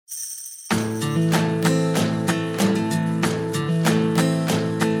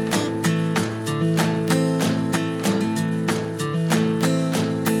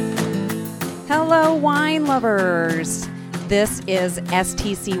lovers. This is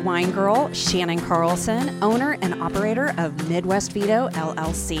STCWineGirl, Shannon Carlson, owner and operator of Midwest Vito,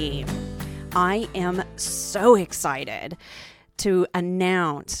 LLC. I am so excited to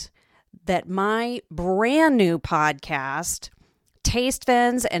announce that my brand new podcast,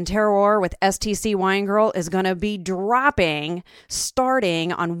 Tastevins and Terroir with STCWineGirl, is going to be dropping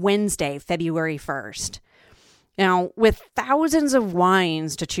starting on Wednesday, February 1st. Now, with thousands of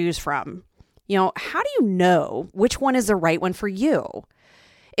wines to choose from, how do you know which one is the right one for you?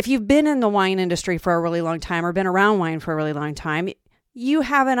 If you've been in the wine industry for a really long time or been around wine for a really long time, you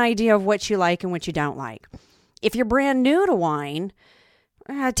have an idea of what you like and what you don't like. If you're brand new to wine,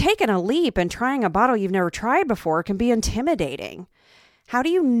 taking a leap and trying a bottle you've never tried before can be intimidating. How do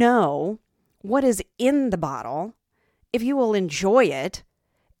you know what is in the bottle, if you will enjoy it,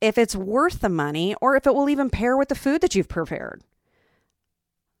 if it's worth the money, or if it will even pair with the food that you've prepared?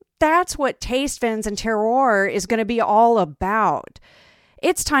 That's what Tastevins and Terroir is going to be all about.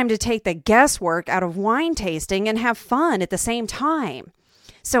 It's time to take the guesswork out of wine tasting and have fun at the same time.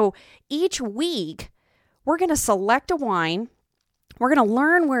 So each week, we're going to select a wine. We're going to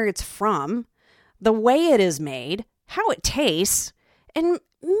learn where it's from, the way it is made, how it tastes, and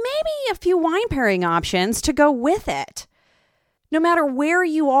maybe a few wine pairing options to go with it. No matter where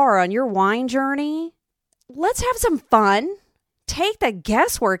you are on your wine journey, let's have some fun. Take the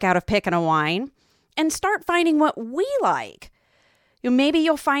guesswork out of picking a wine and start finding what we like. Maybe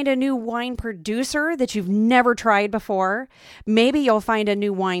you'll find a new wine producer that you've never tried before. Maybe you'll find a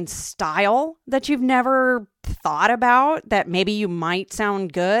new wine style that you've never thought about that maybe you might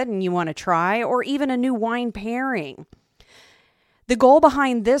sound good and you want to try, or even a new wine pairing. The goal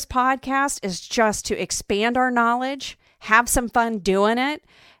behind this podcast is just to expand our knowledge, have some fun doing it,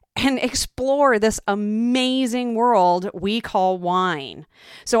 and explore this amazing world we call wine.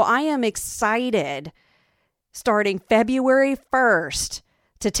 So I am excited starting February 1st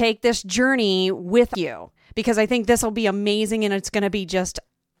to take this journey with you, because I think this will be amazing and it's going to be just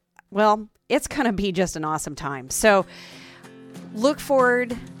an awesome time. So look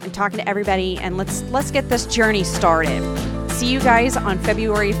forward and talking to everybody, and let's get this journey started. See you guys on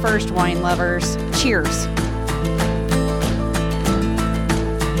February 1st, wine lovers. Cheers.